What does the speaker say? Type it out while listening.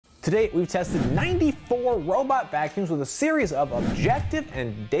Today, we've tested 94 robot vacuums with a series of objective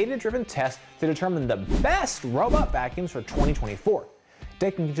and data-driven tests to determine the best robot vacuums for 2024,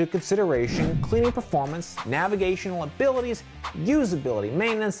 taking into consideration cleaning performance, navigational abilities, usability,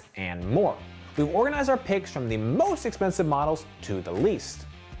 maintenance, and more. We've organized our picks from the most expensive models to the least.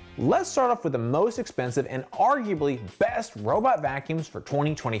 Let's start off with the most expensive and arguably best robot vacuums for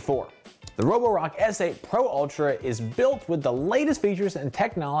 2024. The Roborock S8 Pro Ultra is built with the latest features and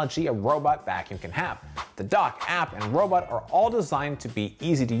technology a robot vacuum can have. The dock, app, and robot are all designed to be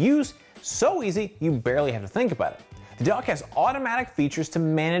easy to use, so easy you barely have to think about it. The dock has automatic features to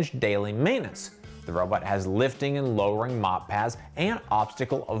manage daily maintenance. The robot has lifting and lowering mop pads and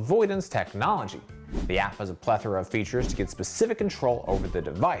obstacle avoidance technology. The app has a plethora of features to get specific control over the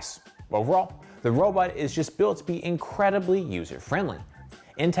device. Overall, the robot is just built to be incredibly user-friendly.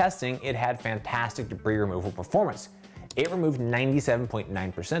 In testing, it had fantastic debris removal performance. It removed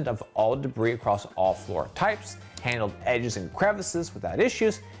 97.9% of all debris across all floor types, handled edges and crevices without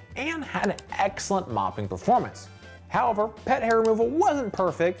issues, and had an excellent mopping performance. However, pet hair removal wasn't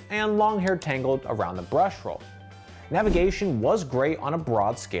perfect and long hair tangled around the brush roll. Navigation was great on a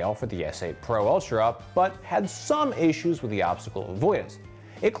broad scale for the S8 Pro Ultra, but had some issues with the obstacle avoidance.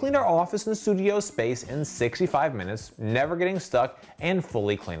 It cleaned our office and studio space in 65 minutes, never getting stuck and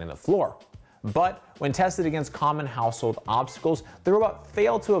fully cleaning the floor. But when tested against common household obstacles, the robot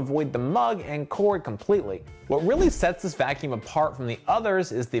failed to avoid the mug and cord completely. What really sets this vacuum apart from the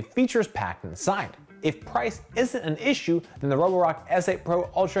others is the features packed inside. If price isn't an issue, then the Roborock S8 Pro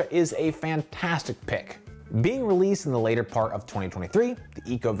Ultra is a fantastic pick. Being released in the later part of 2023, the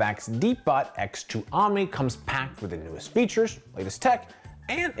ECOVACS DEEBOT X2 OMNI comes packed with the newest features, latest tech,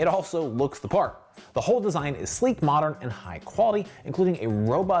 and it also looks the part. The whole design is sleek, modern, and high quality, including a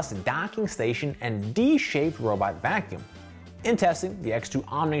robust docking station and D-shaped robot vacuum. In testing, the X2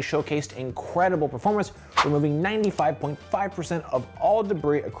 OMNI showcased incredible performance, removing 95.5% of all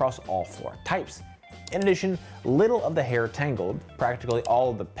debris across all floor types. In addition, little of the hair tangled, practically all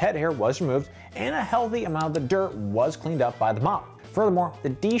of the pet hair was removed, and a healthy amount of the dirt was cleaned up by the mop. Furthermore, the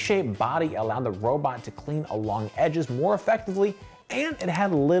D-shaped body allowed the robot to clean along edges more effectively, and it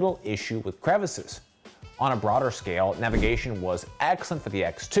had little issue with crevices. On a broader scale, navigation was excellent for the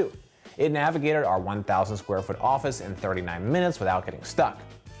X2. It navigated our 1,000 square foot office in 39 minutes without getting stuck.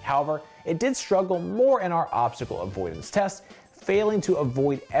 However, it did struggle more in our obstacle avoidance test, failing to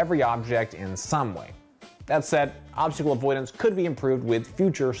avoid every object in some way. That said, obstacle avoidance could be improved with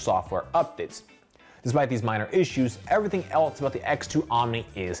future software updates. Despite these minor issues, everything else about the X2 OMNI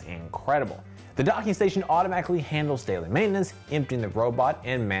is incredible. The docking station automatically handles daily maintenance, emptying the robot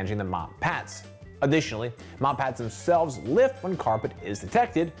and managing the mop pads. Additionally, mop pads themselves lift when carpet is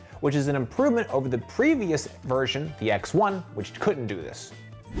detected, which is an improvement over the previous version, the X1, which couldn't do this.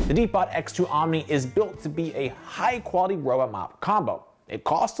 The DEEBOT X2 OMNI is built to be a high-quality robot mop combo. It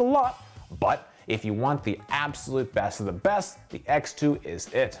costs a lot, but if you want the absolute best of the best, the X2 is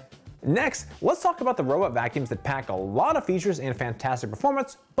it. Next, let's talk about the robot vacuums that pack a lot of features and fantastic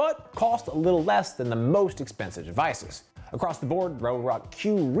performance, but cost a little less than the most expensive devices. Across the board, Roborock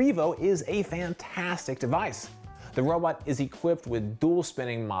Q Revo is a fantastic device. The robot is equipped with dual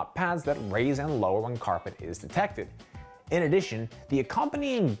spinning mop pads that raise and lower when carpet is detected. In addition, the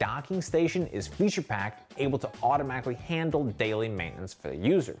accompanying docking station is feature-packed, able to automatically handle daily maintenance for the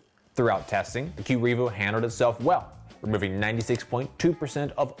user. Throughout testing, the Q Revo handled itself well, removing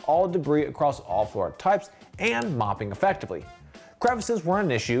 96.2% of all debris across all floor types and mopping effectively. Crevices were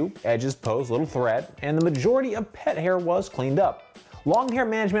an issue, edges posed little threat, and the majority of pet hair was cleaned up. Long hair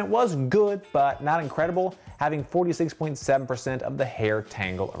management was good, but not incredible, having 46.7% of the hair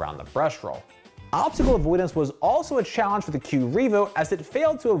tangle around the brush roll. Obstacle avoidance was also a challenge for the Q Revo as it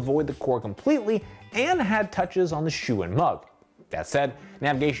failed to avoid the core completely and had touches on the shoe and mug. That said,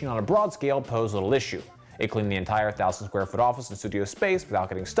 navigation on a broad scale posed little issue. It cleaned the entire 1,000 square foot office and studio space without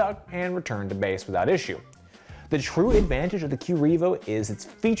getting stuck and returned to base without issue. The true advantage of the Q Revo is its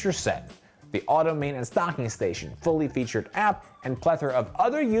feature set. The auto maintenance docking station, fully featured app, and plethora of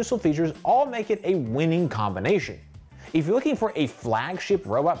other useful features all make it a winning combination. If you're looking for a flagship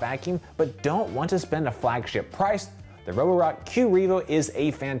robot vacuum but don't want to spend a flagship price, the Roborock Q Revo is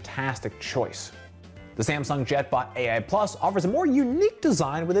a fantastic choice. The Samsung JetBot AI Plus offers a more unique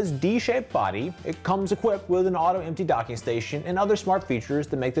design with its D-shaped body. It comes equipped with an auto-empty docking station and other smart features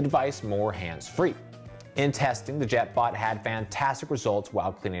that make the device more hands-free. In testing, the JetBot had fantastic results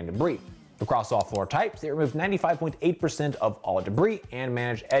while cleaning debris. Across all floor types, it removed 95.8% of all debris and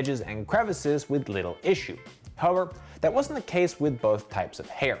managed edges and crevices with little issue. However, that wasn't the case with both types of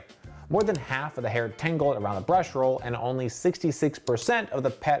hair. more than half of the hair tangled around the brush roll and only 66% of the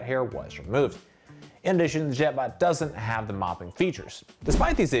pet hair was removed. In addition, the JetBot doesn't have the mopping features.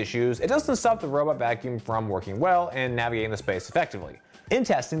 Despite these issues, it doesn't stop the robot vacuum from working well and navigating the space effectively. In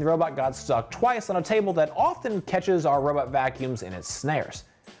testing, the robot got stuck twice on a table that often catches our robot vacuums in its snares.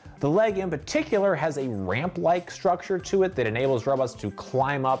 The leg in particular has a ramp-like structure to it that enables robots to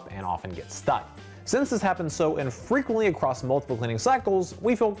climb up and often get stuck. Since this happens so infrequently across multiple cleaning cycles,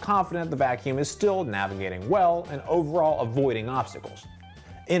 we feel confident the vacuum is still navigating well and overall avoiding obstacles.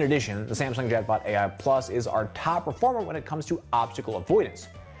 In addition, the Samsung JetBot AI Plus is our top performer when it comes to obstacle avoidance.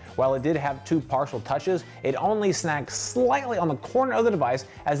 While it did have 2 partial touches, it only snagged slightly on the corner of the device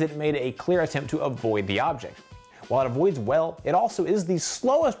as it made a clear attempt to avoid the object. While it avoids well, it also is the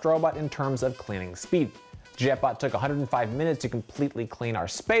slowest robot in terms of cleaning speed. The JetBot took 105 minutes to completely clean our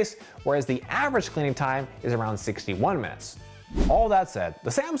space, whereas the average cleaning time is around 61 minutes. All that said, the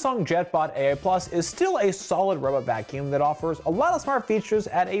Samsung JetBot AI Plus is still a solid robot vacuum that offers a lot of smart features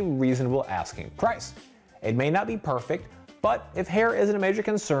at a reasonable asking price. It may not be perfect, but if hair isn't a major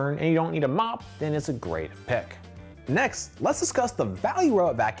concern and you don't need a mop, then it's a great pick. Next, let's discuss the value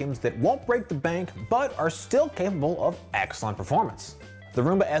robot vacuums that won't break the bank but are still capable of excellent performance. The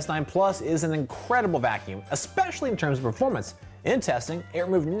Roomba S9 Plus is an incredible vacuum, especially in terms of performance. In testing, it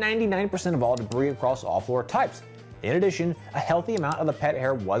removed 99% of all debris across all floor types. In addition, a healthy amount of the pet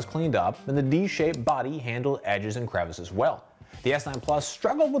hair was cleaned up, and the D-shaped body handled edges and crevices well. The S9 Plus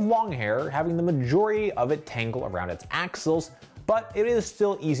struggled with long hair, having the majority of it tangle around its axles, but it is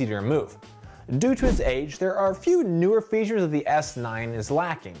still easy to remove. Due to its age, there are a few newer features that the S9 is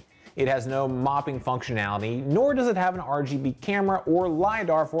lacking. It has no mopping functionality, nor does it have an RGB camera or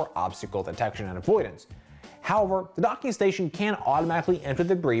LiDAR for obstacle detection and avoidance. However, the docking station can automatically empty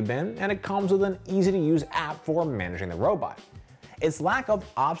the debris bin, and it comes with an easy-to-use app for managing the robot. Its lack of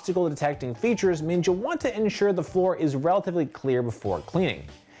obstacle detecting features means you'll want to ensure the floor is relatively clear before cleaning.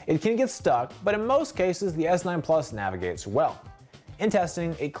 It can get stuck, but in most cases the S9 Plus navigates well. In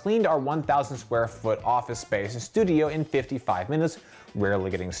testing, it cleaned our 1,000 square foot office space and studio in 55 minutes,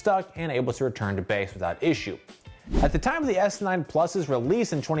 rarely getting stuck and able to return to base without issue. At the time of the S9 Plus's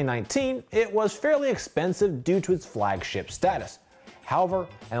release in 2019, it was fairly expensive due to its flagship status. However,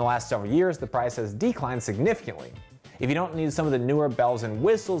 in the last several years, the price has declined significantly. If you don't need some of the newer bells and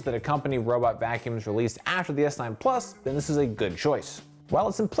whistles that accompany robot vacuums released after the S9 Plus, then this is a good choice. While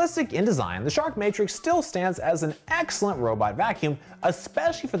it's simplistic in design, the Shark Matrix still stands as an excellent robot vacuum,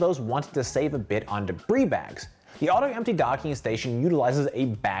 especially for those wanting to save a bit on debris bags. The auto-empty docking station utilizes a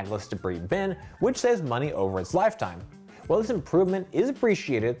bagless debris bin, which saves money over its lifetime. While this improvement is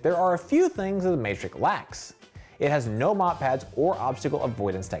appreciated, there are a few things that the Matrix lacks. It has no mop pads or obstacle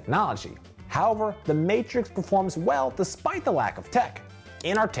avoidance technology. However, the Matrix performs well despite the lack of tech.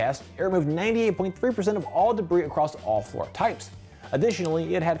 In our test, it removed 98.3% of all debris across all floor types.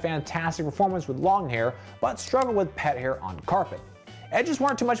 Additionally, it had fantastic performance with long hair, but struggled with pet hair on carpet. Edges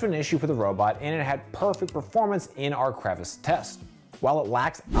weren't too much of an issue for the robot, and it had perfect performance in our crevice test. While it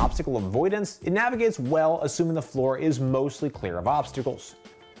lacks obstacle avoidance, it navigates well assuming the floor is mostly clear of obstacles.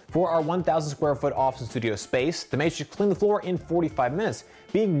 For our 1,000 square foot office and studio space, the Matrix cleaned the floor in 45 minutes,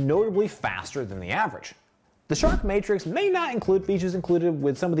 being notably faster than the average. The Shark Matrix may not include features included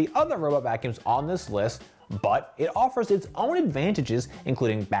with some of the other robot vacuums on this list, but it offers its own advantages,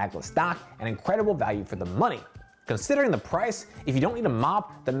 including bagless dock and incredible value for the money. Considering the price, if you don't need a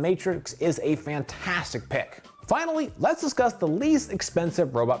mop, the Matrix is a fantastic pick. Finally, let's discuss the least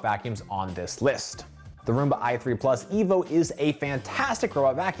expensive robot vacuums on this list. The Roomba i3 Plus Evo is a fantastic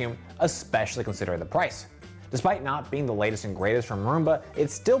robot vacuum, especially considering the price. Despite not being the latest and greatest from Roomba, it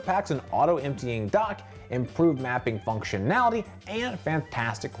still packs an auto-emptying dock, improved mapping functionality, and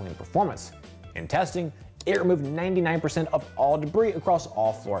fantastic cleaning performance. In testing, it removed 99% of all debris across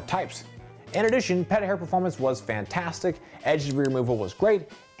all floor types. In addition, pet hair performance was fantastic, edge debris removal was great,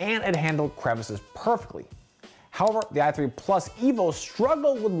 and it handled crevices perfectly. However, the i3 Plus Evo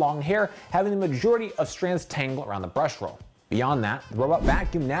struggled with long hair, having the majority of strands tangle around the brush roll. Beyond that, the robot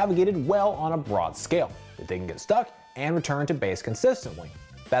vacuum navigated well on a broad scale. It didn't get stuck and returned to base consistently.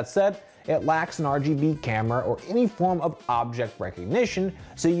 That said, it lacks an RGB camera or any form of object recognition,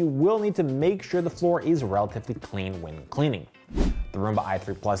 so you will need to make sure the floor is relatively clean when cleaning. The Roomba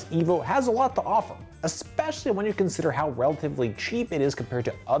i3 Plus Evo has a lot to offer, especially when you consider how relatively cheap it is compared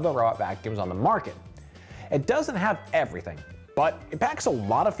to other robot vacuums on the market. It doesn't have everything, but it packs a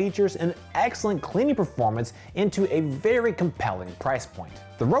lot of features and excellent cleaning performance into a very compelling price point.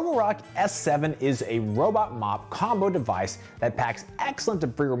 The Roborock S7 is a robot mop combo device that packs excellent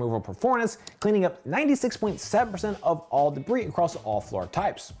debris removal performance, cleaning up 96.7% of all debris across all floor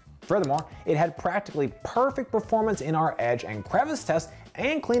types. Furthermore, it had practically perfect performance in our edge and crevice tests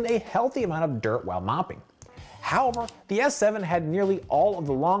and cleaned a healthy amount of dirt while mopping. However, the S7 had nearly all of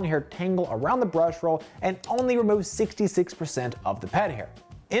the long hair tangle around the brush roll and only removed 66% of the pet hair.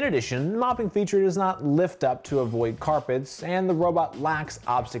 In addition, the mopping feature does not lift up to avoid carpets, and the robot lacks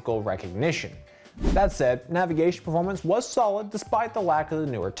obstacle recognition. That said, navigation performance was solid despite the lack of the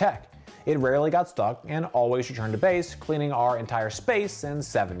newer tech. It rarely got stuck and always returned to base, cleaning our entire space in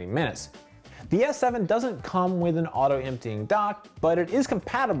 70 minutes. The S7 doesn't come with an auto-emptying dock, but it is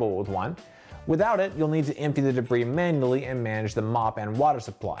compatible with one. Without it, you'll need to empty the debris manually and manage the mop and water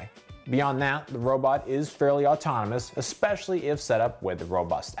supply. Beyond that, the robot is fairly autonomous, especially if set up with the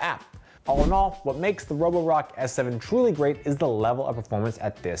robust app. All in all, what makes the Roborock S7 truly great is the level of performance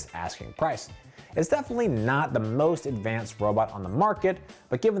at this asking price. It's definitely not the most advanced robot on the market,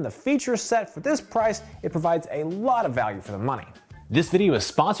 but given the feature set for this price, it provides a lot of value for the money. This video is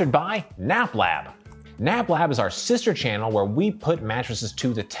sponsored by NapLab. NapLab is our sister channel where we put mattresses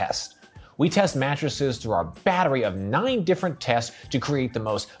to the test. We test mattresses through our battery of 9 different tests to create the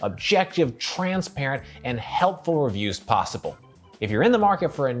most objective, transparent, and helpful reviews possible. If you're in the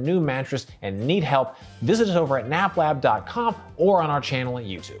market for a new mattress and need help, visit us over at naplab.com or on our channel at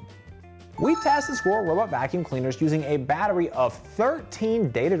YouTube. We test and score robot vacuum cleaners using a battery of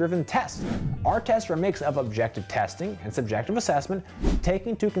 13 data-driven tests. Our tests are a mix of objective testing and subjective assessment,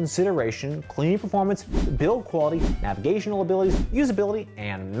 taking into consideration cleaning performance, build quality, navigational abilities, usability,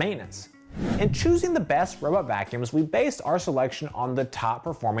 and maintenance. In choosing the best robot vacuums, we based our selection on the top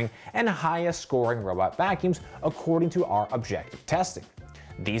performing and highest scoring robot vacuums according to our objective testing.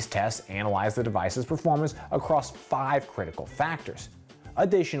 These tests analyze the device's performance across 5 critical factors.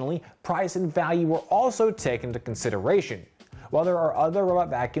 Additionally, price and value were also taken into consideration. While there are other robot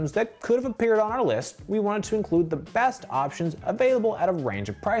vacuums that could have appeared on our list, we wanted to include the best options available at a range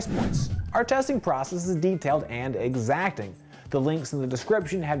of price points. Our testing process is detailed and exacting. The links in the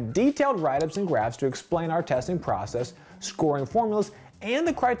description have detailed write-ups and graphs to explain our testing process, scoring formulas, and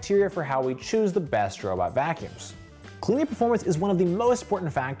the criteria for how we choose the best robot vacuums. Cleaning performance is one of the most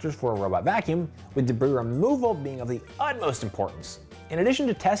important factors for a robot vacuum, with debris removal being of the utmost importance. In addition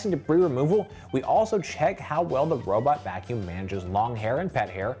to testing debris removal, we also check how well the robot vacuum manages long hair and pet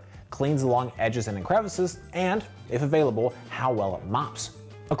hair, cleans along edges and in crevices, and, if available, how well it mops.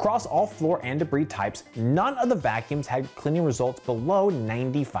 Across all floor and debris types, none of the vacuums had cleaning results below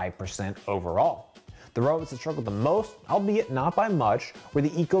 95% overall. The robots that struggled the most, albeit not by much, were the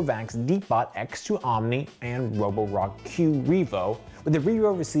ECOVACS DEEBOT X2 OMNI and Roborock Q Revo, with the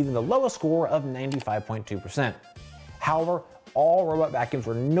Revo receiving the lowest score of 95.2%. However, all robot vacuums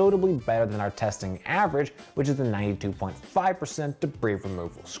were notably better than our testing average, which is the 92.5% debris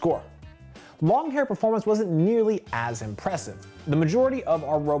removal score. Long hair performance wasn't nearly as impressive. The majority of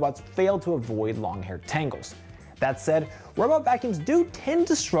our robots failed to avoid long hair tangles. That said, robot vacuums do tend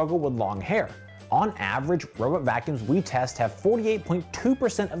to struggle with long hair. On average, robot vacuums we test have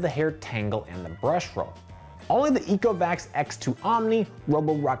 48.2% of the hair tangle in the brush roll. Only the ECOVACS X2 OMNI,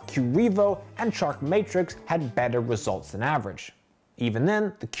 Roborock Q Revo, and Shark Matrix had better results than average. Even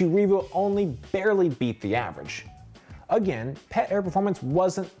then, the Q Revo only barely beat the average. Again, pet hair performance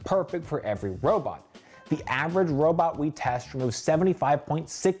wasn't perfect for every robot. The average robot we test removes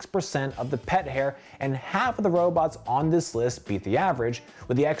 75.6% of the pet hair, and half of the robots on this list beat the average,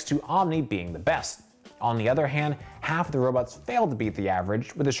 with the X2 OMNI being the best. On the other hand, half of the robots failed to beat the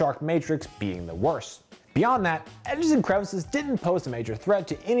average, with the Shark Matrix being the worst. Beyond that, edges and crevices didn't pose a major threat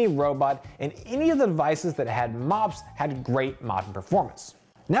to any robot, and any of the devices that had mops had great mopping performance.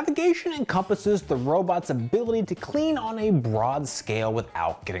 Navigation encompasses the robot's ability to clean on a broad scale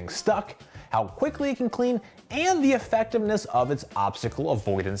without getting stuck, how quickly it can clean, and the effectiveness of its obstacle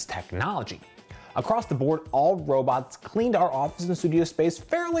avoidance technology. Across the board, all robots cleaned our office and studio space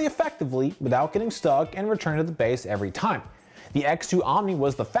fairly effectively without getting stuck and returned to the base every time. The X2 OMNI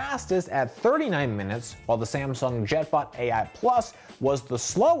was the fastest at 39 minutes, while the Samsung JetBot AI Plus was the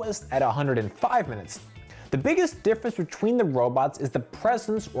slowest at 105 minutes. The biggest difference between the robots is the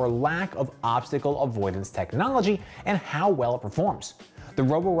presence or lack of obstacle avoidance technology and how well it performs. The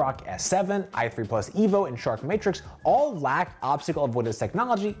Roborock S7, i3 Plus Evo, and Shark Matrix all lack obstacle avoidance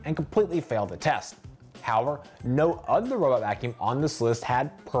technology and completely failed the test. However, no other robot vacuum on this list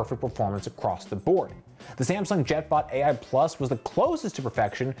had perfect performance across the board. The Samsung JetBot AI Plus was the closest to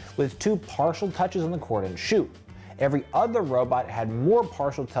perfection, with 2 partial touches on the cord and shoot. Every other robot had more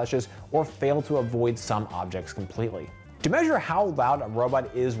partial touches or failed to avoid some objects completely. To measure how loud a robot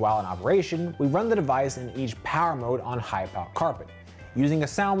is while in operation, we run the device in each power mode on high power carpet. Using a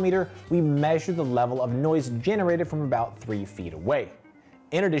sound meter, we measure the level of noise generated from about 3 feet away.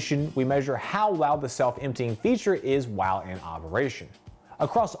 In addition, we measure how loud the self-emptying feature is while in operation.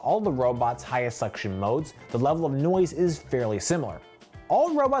 Across all the robot's highest suction modes, the level of noise is fairly similar.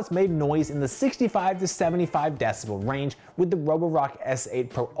 All robots made noise in the 65 to 75 decibel range, with the Roborock S8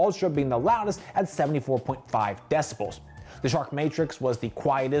 Pro Ultra being the loudest at 74.5 decibels. The Shark Matrix was the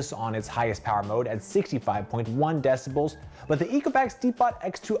quietest on its highest power mode at 65.1 decibels, but the ECOVACS DEEBOT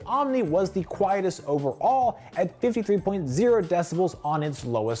X2 OMNI was the quietest overall at 53.0 decibels on its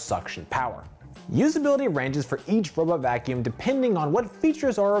lowest suction power. Usability ranges for each robot vacuum depending on what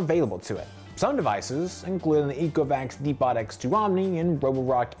features are available to it. Some devices, including the ECOVACS DEEBOT X2 OMNI and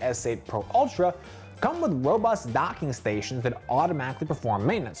Roborock S8 Pro Ultra, come with robust docking stations that automatically perform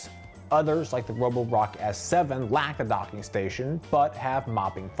maintenance. Others, like the Roborock S7, lack a docking station but have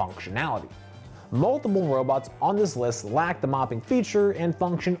mopping functionality. Multiple robots on this list lack the mopping feature and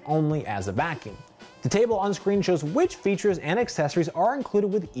function only as a vacuum. The table on screen shows which features and accessories are included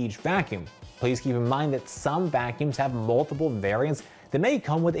with each vacuum. Please keep in mind that some vacuums have multiple variants that may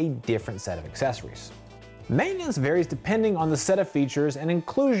come with a different set of accessories. Maintenance varies depending on the set of features and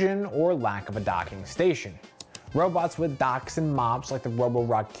inclusion or lack of a docking station. Robots with docks and mops like the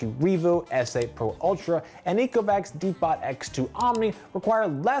Roborock Q Revo, S8 Pro Ultra, and ECOVACS DEEBOT X2 OMNI require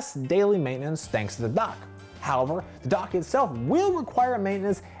less daily maintenance thanks to the dock. However, the dock itself will require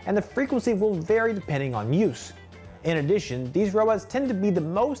maintenance and the frequency will vary depending on use. In addition, these robots tend to be the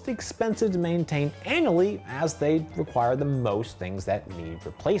most expensive to maintain annually as they require the most things that need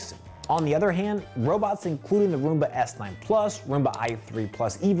replacing. On the other hand, robots including the Roomba S9 Plus, Roomba i3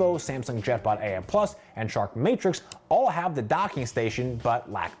 Plus Evo, Samsung JetBot AI Plus, and Shark Matrix all have the docking station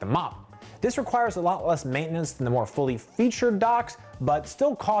but lack the mop. This requires a lot less maintenance than the more fully featured docks, but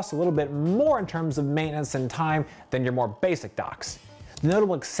still costs a little bit more in terms of maintenance and time than your more basic docks. The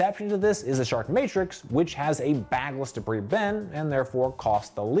notable exception to this is the Shark Matrix, which has a bagless debris bin and therefore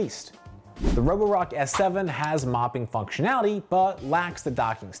costs the least. The Roborock S7 has mopping functionality, but lacks the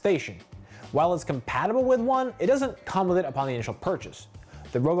docking station. While it's compatible with one, it doesn't come with it upon the initial purchase.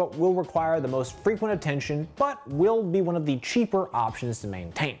 The robot will require the most frequent attention, but will be one of the cheaper options to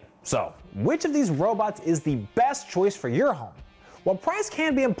maintain. So, which of these robots is the best choice for your home? While price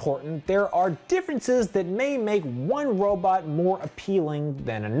can be important, there are differences that may make one robot more appealing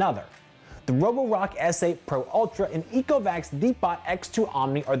than another. The Roborock S8 Pro Ultra and ECOVACS DEEBOT X2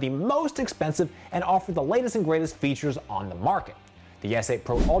 OMNI are the most expensive and offer the latest and greatest features on the market. The S8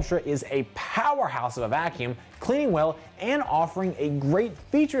 Pro Ultra is a powerhouse of a vacuum, cleaning well and offering a great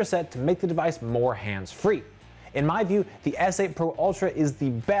feature set to make the device more hands-free. In my view, the S8 Pro Ultra is the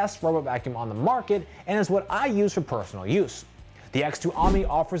best robot vacuum on the market and is what I use for personal use. The X2 OMNI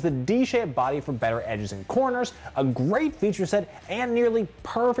offers the D-shaped body for better edges and corners, a great feature set, and nearly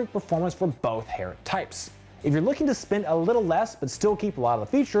perfect performance for both hair types. If you're looking to spend a little less but still keep a lot of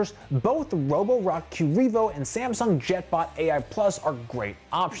the features, both the Roborock Q Revo and Samsung JetBot AI Plus are great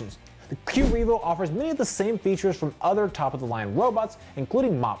options. The Q Revo offers many of the same features from other top-of-the-line robots,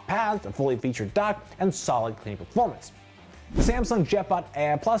 including mop pads, a fully featured dock, and solid cleaning performance. The Samsung JetBot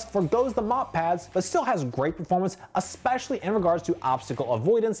AI Plus forgoes the mop pads, but still has great performance, especially in regards to obstacle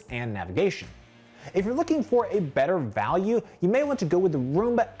avoidance and navigation. If you're looking for a better value, you may want to go with the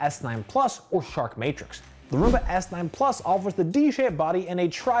Roomba S9 Plus or Shark Matrix. The Roomba S9 Plus offers the D-shaped body in a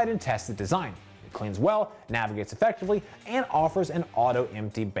tried and tested design. It cleans well, navigates effectively, and offers an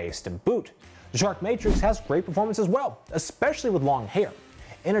auto-empty base to boot. The Shark Matrix has great performance as well, especially with long hair.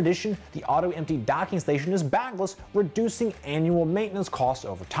 In addition, the auto-empty docking station is bagless, reducing annual maintenance costs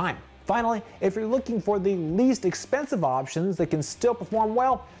over time. Finally, if you're looking for the least expensive options that can still perform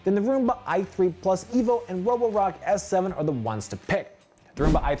well, then the Roomba i3 Plus Evo and Roborock S7 are the ones to pick. The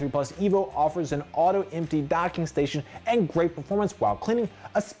Roomba i3 Plus Evo offers an auto-empty docking station and great performance while cleaning,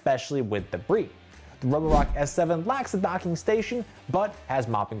 especially with debris. The Roborock S7 lacks a docking station, but has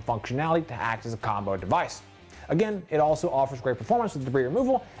mopping functionality to act as a combo device. Again, it also offers great performance with debris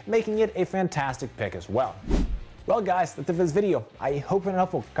removal, making it a fantastic pick as well. Well guys, that's it for this video. I hope it's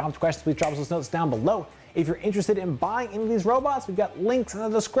helpful. Comments, questions, please drop those notes down below. If you're interested in buying any of these robots, we've got links in the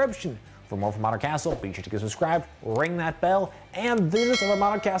description. For more from Modern Castle, be sure to get subscribed, ring that bell, and visit us over at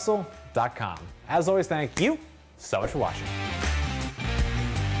moderncastle.com. As always, thank you so much for watching.